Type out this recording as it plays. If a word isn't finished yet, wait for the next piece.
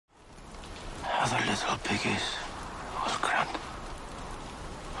other little piggies will grunt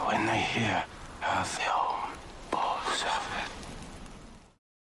when they hear how the old balls of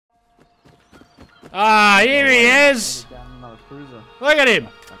it. Ah, here he is! Look at him!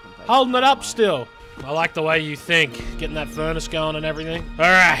 Holding it up still. I like the way you think. Getting that furnace going and everything.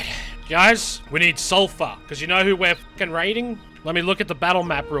 Alright, guys, we need sulfur. Because you know who we're fucking raiding? Let me look at the battle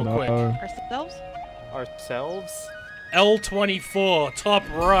map real quick. Ourselves? Ourselves? L24, top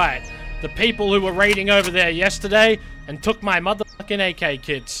right. The people who were raiding over there yesterday and took my motherfucking AK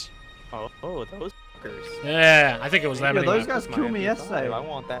kits. Oh, those fuckers. Yeah, I think it was them anyway. Those guys killed me yesterday. I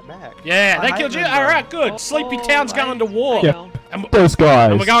want that back. Yeah, they killed you? Alright, good. Sleepy Town's going to war. Yeah, and those guys.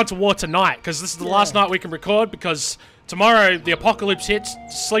 And we're going to war tonight, because this is the last night we can record, because tomorrow the apocalypse hits,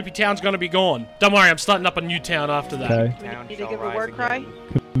 Sleepy Town's going to be gone. Don't worry, I'm starting up a new town after that. Okay. We need to give a war cry?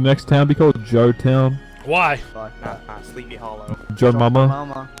 Can the next town be called Joe Town? Why? Sleepy Hollow. Joe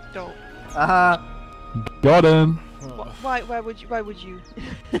Mama. Don't. Got him. Why would you?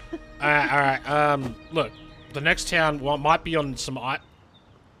 Alright, look. The next town might be on some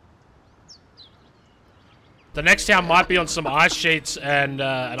The next town might be on some ice sheets and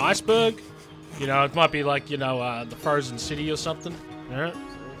an iceberg. You know, it might be like, you know, the frozen city or something. Alright?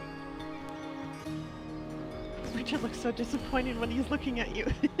 Richard looks so disappointed when he's looking at you.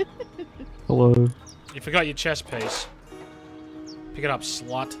 Hello. You forgot your chess piece. Pick it up,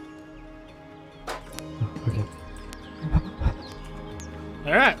 slut. Okay.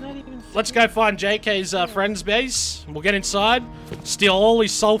 Alright, let's go find JK's friend's base. We'll get inside, steal all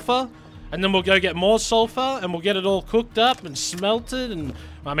his sulfur, and then we'll go get more sulfur, and we'll get it all cooked up and smelted, and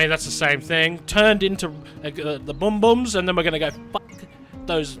I mean, that's the same thing. Turned into the boom booms, and then we're gonna go fuck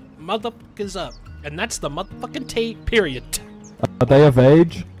those motherfuckers up. And that's the motherfucking T, period. Are they of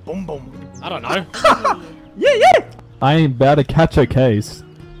age? Boom boom. I don't know. Yeah! I ain't about to catch a case.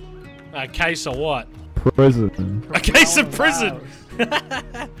 A case of what? Prison. A case of prison!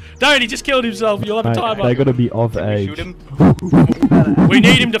 Don't, he just killed himself. You'll have a time They up. gotta be of age. Shoot him. We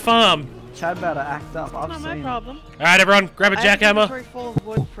need him to farm. Chad better act up. I've Not my seen. problem. Alright, everyone, grab a I have an jackhammer. inventory full of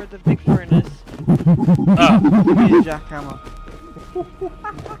wood for the big furnace. Oh, Give me a jackhammer.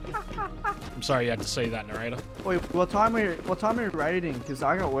 I'm sorry you had to see that, narrator. Wait, what time are we raiding? Because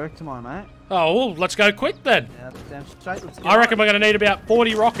I got work tomorrow, mate. Oh, well, let's go quick then. Yeah, that's damn straight. Let's go. I reckon we're going to need about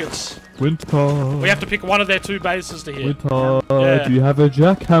 40 rockets. Winter. We have to pick one of their 2 bases to hit. Winter, Yeah. do you have a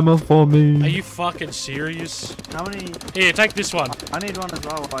jackhammer for me? Are you fucking serious? How many? Here, take this one. I need one as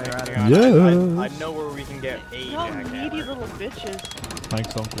well while you're at it. Yeah. I know where we can get a Oh, needy jackhammer. little bitches.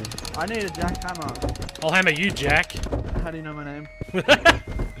 Thanks, Uncle. I need a jackhammer. I'll hammer you, Jack. How do you know my name?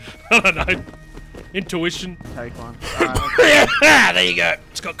 I don't know. Intuition. Take one. Alright, There you go.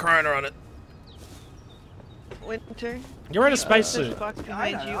 It's got Corona on it. Winter. You're in a There's a spacesuit. box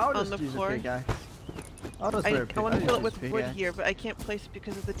behind you I'll on just the use a floor. big guy. I'll just I wear a want to big- fill I'll it with just use a wood big here, but I can't place it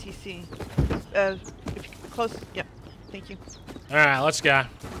because of the TC. If you close, yeah. Thank you. Alright, let's go.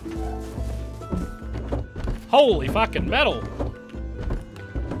 Holy fucking metal.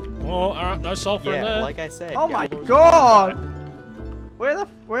 Oh, alright, no sulfur in Yeah, there. like I said. Oh get my those- god! Where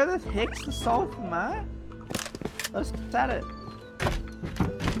the heck's the sulfur, man? Let's set it.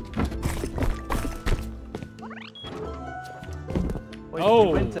 Wait,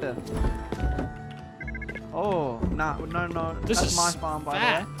 Oh. Winter. Oh, nah, no. This That's is my farm, by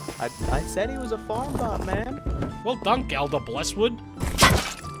fat. the way. I said he was a farm bot, man. Well done, Elder Blesswood.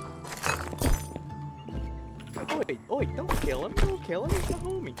 Oi, don't kill him. Don't kill him. He's my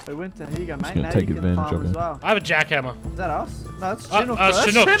homie. Wait, Winter, here you go, mate. gonna Now take you can advantage farm of as it. well. I have a jackhammer. Is that us? No, it's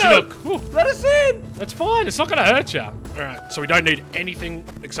Chinook. Chinook. Ooh, Let us in! that's fine. It's not going to hurt you. Alright, so we don't need anything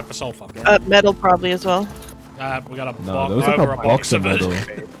except for sulfur. Metal probably as well. We got a No, there was like a box of metal.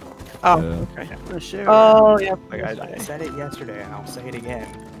 Oh, Yeah. okay. For sure. Oh, yeah. Like I said it yesterday, and I'll say it again.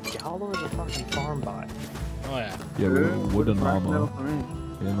 Gallo is a fucking farm bot. Oh, yeah. Yeah, wooden Crack metal armor. for me.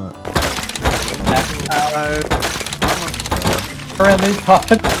 Yeah, mate. Around these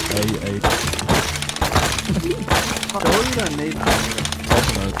parts. A. Oh, you don't need that.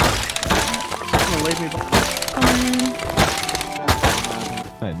 Leave me.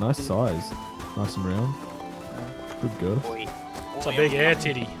 Hey, nice size. Nice and round. Good girl. Oi. It's a big air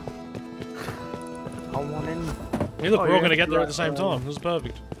titty. I want in. Hey, look, Oh, we're all yeah, going to get there at the right, same time. This is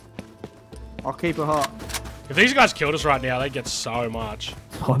perfect. I'll keep it hot. If these guys killed us right now, they get so much.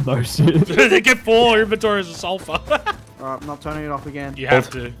 Oh no shit. They get 4 inventories of sulfur. Alright, I'm not turning it off again. You have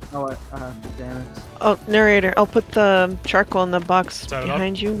to. Oh wait, damn it. Oh, narrator, I'll put the charcoal in the box Turn it up.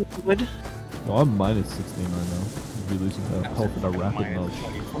 behind you with the wood. Well, I'm minus 16 right now. We'll be losing health at a rapid notch.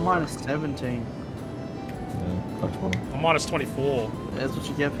 I'm minus 17. Yeah, touch one. I'm minus 24. That's what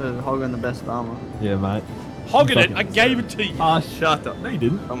you get for hogging the best armor. Yeah, mate. Hogging it, Fucking I gave it to you. Ah, shut up. No, you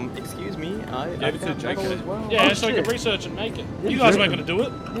didn't. Excuse me, I Gave it to found metal JK. as well. Yeah, Oh, so I can shit. research and make it. You guys weren't gonna do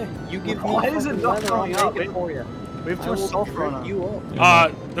it. Yeah, you give me Why is it fucking not leather, going I'll up? make it for you. We have I too much will sulfur on break it. you up.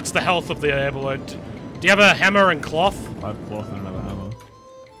 Yeah, That's the health of the air balloon. Do you have a hammer and cloth? I have cloth and another hammer.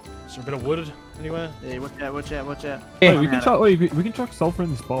 Is there a bit of wood anywhere? Yeah, watch out, watch out, watch out. Wait, we can chuck. Wait, we can chuck sulfur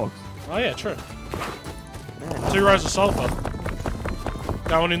in this box. Oh yeah, true. 2 rows of sulfur.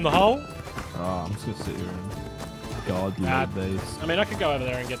 Going in the hole? Oh, I'm just gonna sit here and guard these. I mean, I could go over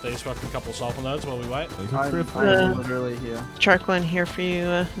there and get these fucking couple sulfur nodes while we wait. There's I'm 3 or 4. literally here. Charcoal in here for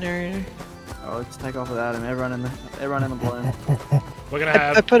you, narrator. Oh, let's take off without him. Everyone in the balloon. We're gonna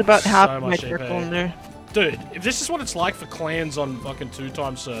I have put about half so of my much charcoal EP. in there. Dude, if this is what it's like for clans on fucking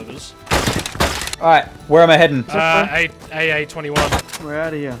 2-time servers. Alright, where am I heading? AA21. We're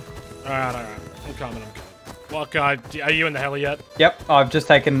out of here. Alright. I'm coming. Well, guy, are you in the heli yet? Yep, I've just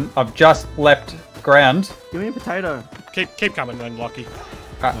left ground. Give me a potato. Keep coming then, Lucky.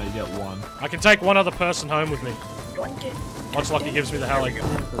 No, you get 1. I can take one other person home with me. Once Lucky gives me the heli.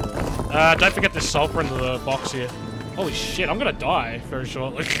 Don't forget this sulfur into the box here. Holy shit, I'm gonna die very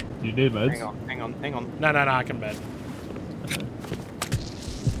shortly. You need meds? Hang on. No, I can med.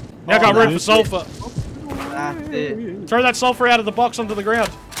 Now I got room for sulfur. That's it. Throw that sulfur out of the box onto the ground.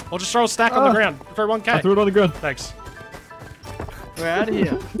 Or just throw a stack on the ground. Throw 1k. I threw it on the ground. Thanks. We're out of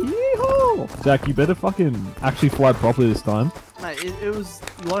here. Yeehaw! Jack, you better fucking actually fly properly this time. Mate, it was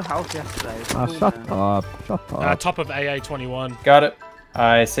low health yesterday. It's Ah, cool, shut man. up. Shut up. Top of AA21. Got it.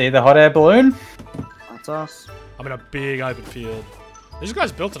 I see the hot air balloon. That's us. I'm in a big open field. These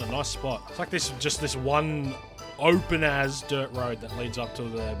guys built in a nice spot. It's like this one open as dirt road that leads up to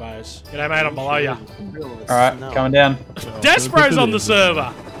their base. G'day mate, I'm below ya. Alright, coming down. Despero's on the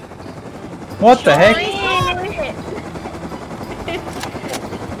server! What the heck?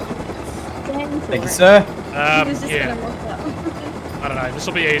 Thank you, sir. Yeah. I don't know, this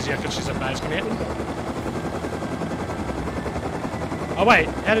will be easier because she's at base. Come here. Oh wait,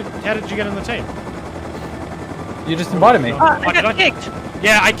 how did you get in the team? You just invited me. I did got kicked.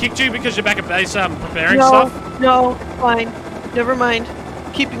 Yeah, I kicked you because you're back at base preparing No, stuff. no, fine. Never mind.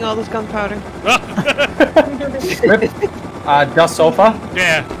 Keeping all this gunpowder. Just sulfur?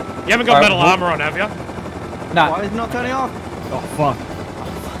 Yeah. You haven't got metal armor on, have you? Nah. Why is it not turning off? Oh, fuck.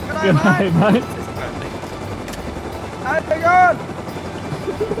 Good Good night, mate. Oh my god!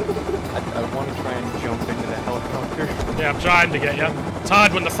 I want to try and jump into the helicopter. Yeah, I'm trying to get you. It's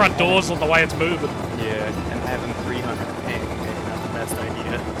hard when the front door's on the way it's moving. Yeah, and having 300 ping maybe not the best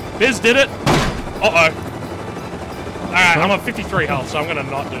idea. Biz did it. Uh-oh. Alright, I'm on 53 health, so I'm gonna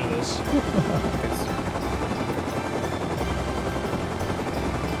not do this.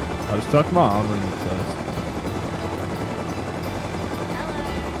 I just tucked my armor in the chest.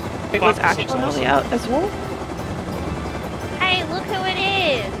 It was actually out as well. Hey, look who it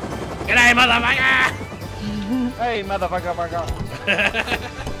is! G'day, motherfucker! Hey, motherfucker.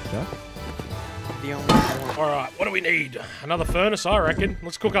 Jack? The only one. Alright, what do we need? Another furnace, I reckon.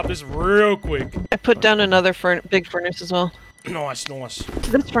 Let's cook up this real quick. I put down another big furnace as well. Nice.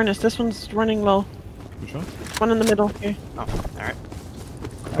 This furnace, this one's running low. Which one? One in the middle here. Oh, alright.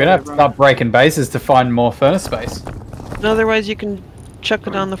 We're gonna have to start breaking bases to find more furnace space. And otherwise, you can chuck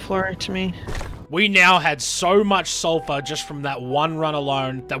it on the floor to me. We now had so much sulfur just from that one run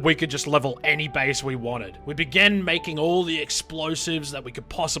alone that we could just level any base we wanted. We began making all the explosives that we could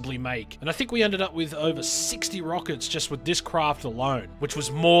possibly make. And I think we ended up with over 60 rockets just with this craft alone, which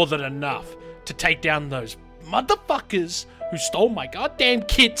was more than enough to take down those motherfuckers who stole my goddamn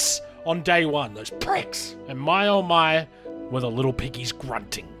kits on day one. Those pricks. And my oh my, were the little piggies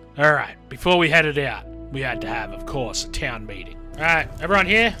grunting. Alright, before we headed out, we had to have, of course, a town meeting. Alright, everyone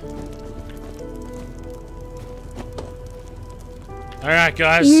here? Alright,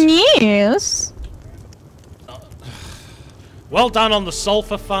 guys. Yes. Well done on the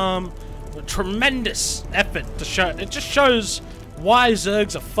sulfur farm. A tremendous effort to show. It just shows why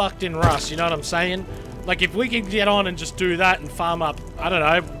Zergs are fucked in Rust, you know what I'm saying? Like, if we can get on and just do that and farm up, I don't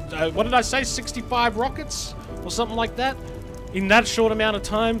know, what did I say, 65 rockets? Or something like that? In that short amount of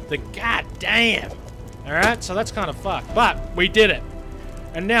time? The goddamn. Alright, so that's kind of fucked. But, we did it.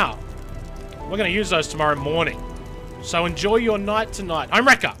 And now, we're going to use those tomorrow morning. So enjoy your night tonight.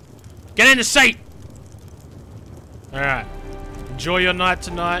 Homewrecker, get in the seat. Alright. Enjoy your night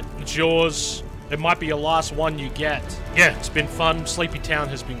tonight. It's yours. It might be your last one you get. Yeah, it's been fun. Sleepy Town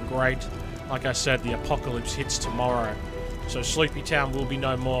has been great. Like I said, the apocalypse hits tomorrow. So Sleepy Town will be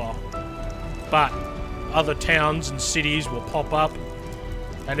no more. But other towns and cities will pop up.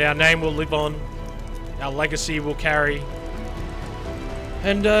 And our name will live on. our legacy will carry.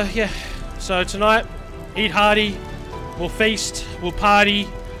 And yeah, so tonight, eat hearty, we'll feast, we'll party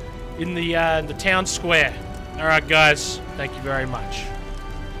in the town square. All right, guys, thank you very much.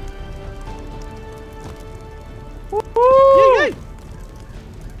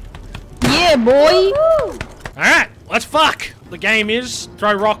 Yeah, boy. All right, let's fuck. The game is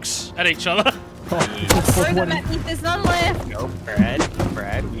throw rocks at each other. Throw them at me. There's none left. No, Brad.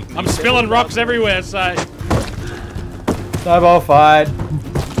 I'm spilling rocks everywhere, so. Snowball fight.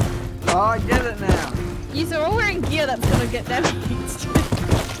 Oh, I get it now. You're all wearing gear that's gonna get damaged.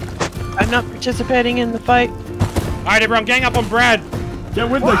 I'm not participating in the fight. All right, everyone, gang up on Brad. Get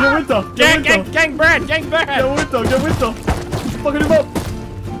Winter, get Winter! Gang Brad, gang Brad. Get Winter! Fucking him up!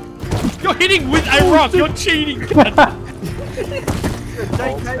 You're hitting with a rock. You're cheating.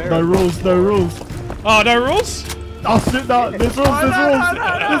 No rules, no rules. Oh, no rules? Oh shit, no, there's rules,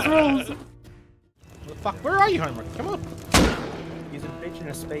 there's rules! What the fuck? Where are you, Homer? Come on. He's a bitch in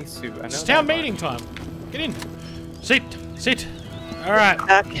a spacesuit. I know. It's town meeting time. Get in. Sit. All right.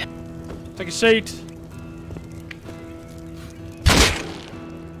 Okay. Take a seat.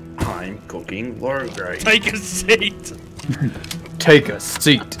 I'm cooking low grade. Take a seat. Take a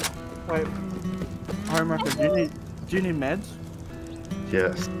seat. Wait. Homer, do you need meds?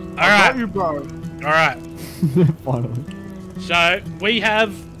 Yes. All I right. got you, bro. All right. Finally. So we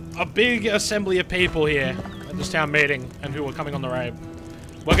have a big assembly of people here at this town meeting, and who are coming on the raid.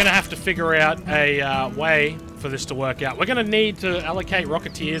 We're gonna have to figure out a way for this to work out. We're gonna need to allocate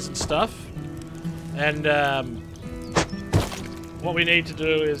rocketeers and stuff, and what we need to do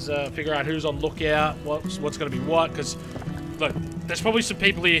is figure out who's on lookout, what's gonna be what, because look, there's probably some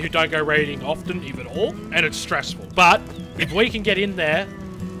people here who don't go raiding often, if at all, and it's stressful. But if we can get in there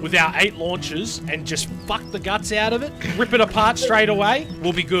with our 8 launchers and just fuck the guts out of it, rip it apart straight away,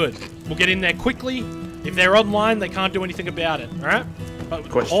 we'll be good. We'll get in there quickly. If they're online, they can't do anything about it, alright? But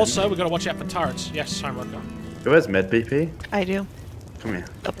Question. also, we've got to watch out for turrets. Yes, Home Rocker. Who has med BP? I do. Come here.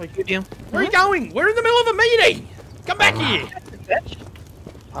 You do. Where are you going? We're in the middle of a meeting! Come back here!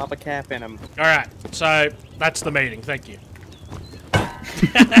 Pop a cap in him. Alright, so that's the meeting. Thank you.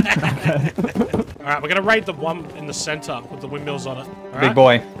 Alright, we're gonna raid the one in the center with the windmills on it. All right? Big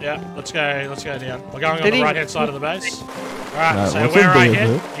boy. Yeah, let's go down. We're going on Did the he- right hand side of the base. Alright, Right, so what's where in I B, hit,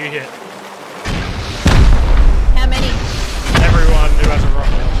 is it? you hit. How many? Everyone who has a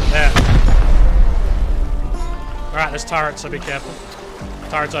rocket. There. Alright, there's turrets, so be careful.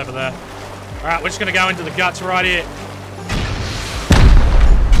 Turrets over there. Alright, we're just gonna go into the guts right here.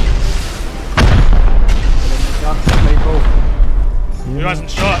 Who hasn't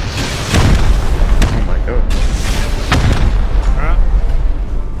shot? Oh my god.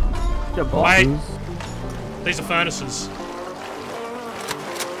 Alright. Wait. These are furnaces.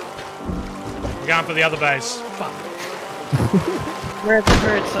 We're going for the other base. Fuck. Where are the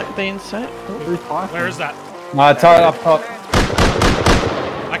turrets like the inside? Where is that? No, turret up top.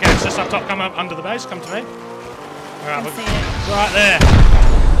 Okay, it's just up top. Come up under the base. Come to me. Alright, Can see it. it's right there.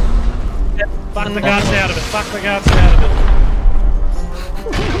 Fuck the guards out of it. Fuck the guards out of it.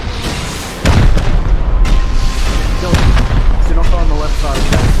 You're not on the left side.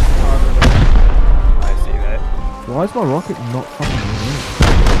 I see that. Why is my rocket not fucking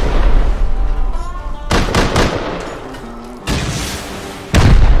moving?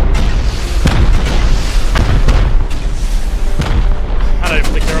 I don't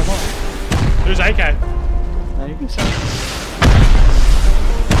even think they're online. Who's AK? Now you can see.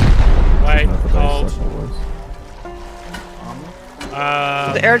 Wait, Not the base, hold. that's what it was.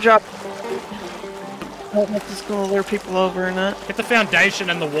 The airdrop. I don't know if this is going to lure people over or not. Get the foundation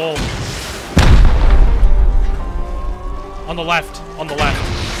and the wall. On the left. On the left.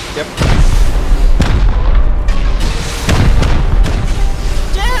 Yep.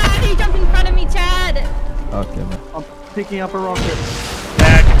 Chad, you jumped in front of me, Chad. Okay, man. I'm picking up a rocket.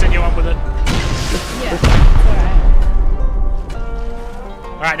 Yeah, continue on with it. Yeah, it's alright.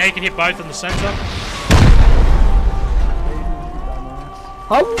 Alright, now you can hit both in the center.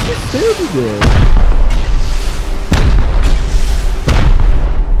 How was it standing there?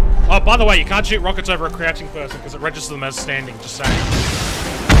 Oh, by the way, you can't shoot rockets over a crouching person because it registers them as standing, just saying.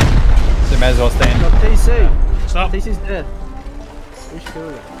 So may as well stand. Got TC. Stop. TC's dead. We should do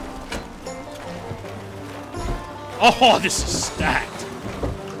it. Oh, this is stacked.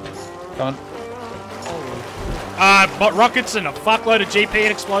 Come on. But rockets and a fuckload of GP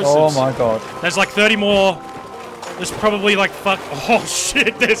and explosives. Oh my god. There's like 30 more. There's probably like fuck. Oh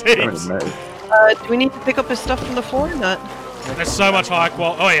shit, there's heaps. Oh, no. Do we need to pick up his stuff from the floor or not? There's so much high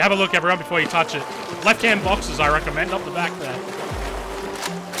quality. Oh, yeah, have a look, everyone, before you touch it. Left-hand boxes, I recommend, up the back there.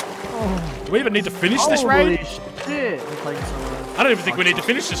 Do we even need to finish this Holy raid? shit! I don't even think we need to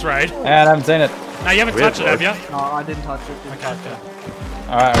finish this raid. Yeah, I haven't seen it. No, you haven't touched it, have you? No, I didn't touch it. Okay, okay.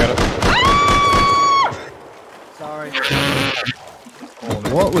 Alright, I got it. Sorry.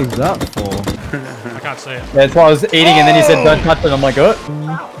 What was that for? I can't see it. Yeah, that's why I was eating and then you said don't touch it. I'm like, oh.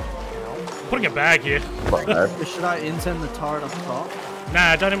 Putting a bag here. Should I insend the turret up top?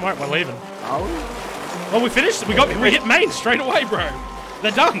 Nah, don't even worry, we're leaving. Oh. Well, we finished. We hit main straight away, bro. They're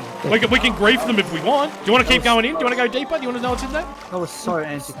done. We can grief them if we want. Do you want to keep going in? Do you want to go deeper? Do you want to know what's in there? That was so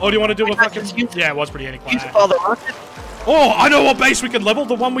anti. Or do you want to do a fucking... Yeah, it was pretty anti-climatic. All the rockets. Oh, I know what base we can level.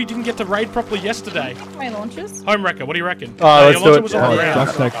 The one we didn't get to raid properly yesterday. My launches? Home wrecker, what do you reckon? Oh, let's your launcher do it. was on the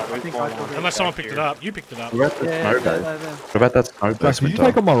ground. Jack, Unless someone picked it up. You picked it up. What about the snow base? What about that snow Jack, base? did you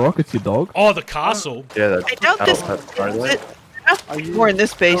take on my rockets, you dog? Oh, the castle. Yeah, that's I doubt this. More in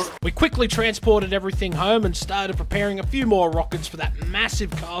this base. We quickly transported everything home and started preparing a few more rockets for that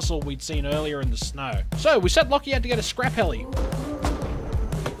massive castle we'd seen earlier in the snow. So we set Lockie out to get a scrap heli.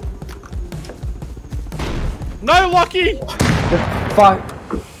 No, Lockie! Fuck.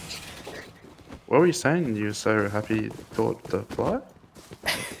 What were you saying? You were so happy you thought to fly?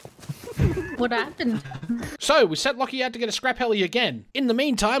 What happened? So we set Lockie out to get a scrap heli again. In the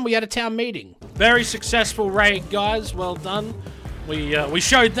meantime, we had a town meeting. Very successful raid, guys. Well done. We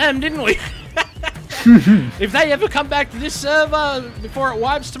showed them, didn't we? If they ever come back to this server before it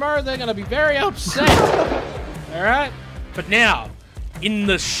wipes tomorrow, they're going to be very upset. Alright? But now, in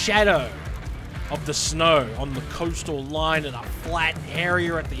the shadow of the snow on the coastal line in a flat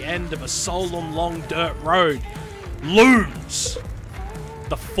area at the end of a so-long dirt road, looms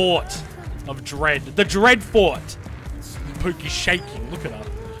the fort of Dread. The Dread Fort. Pookie's shaking. Look at her.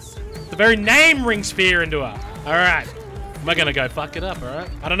 The very name rings fear into her. Alright. We're gonna go fuck it up, alright?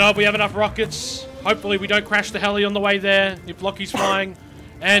 I don't know if we have enough rockets. Hopefully we don't crash the heli on the way there if Lockie's flying.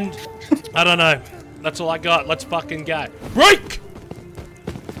 And I don't know. That's all I got. Let's fucking go. Break!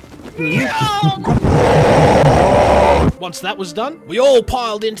 Once that was done, we all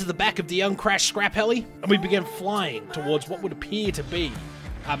piled into the back of the uncrashed scrap heli and we began flying towards what would appear to be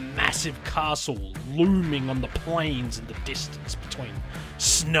a massive castle looming on the plains in the distance between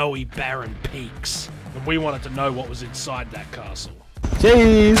snowy, barren peaks. And we wanted to know what was inside that castle.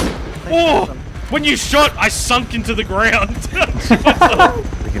 Jeez! Oh! When you shot, I sunk into the ground.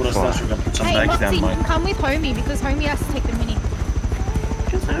 Hey, Moxie, you can come with Homie because Homie has to take the mini.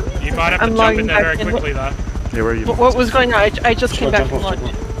 You might have to jump in there very quickly, though. Yeah, where are you? What was going on? I just came back from lunch.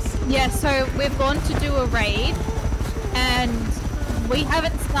 Yeah, so we've gone to do a raid and we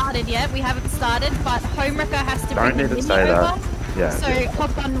haven't started yet. We haven't started, but Homewrecker has to Don't bring the need to mini say that. over. Yeah. So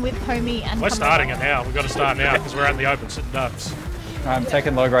hop on with Homie and We're come starting over. it now. We've got to start now because we're out in the open sitting ducks. I'm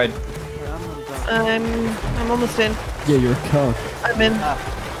taking low grade. I'm almost in. Yeah, you're a cunt. I'm in.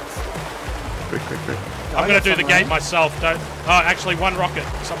 Quick. I'm going to do the gate myself. Don't. Oh, actually, one rocket.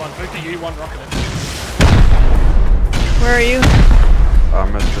 Someone, Victor, you one rocket. Where are you?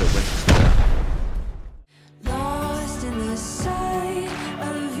 I'm at the Winchester. Lost in the sight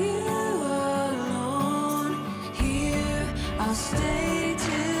of you alone. Here I'll stay.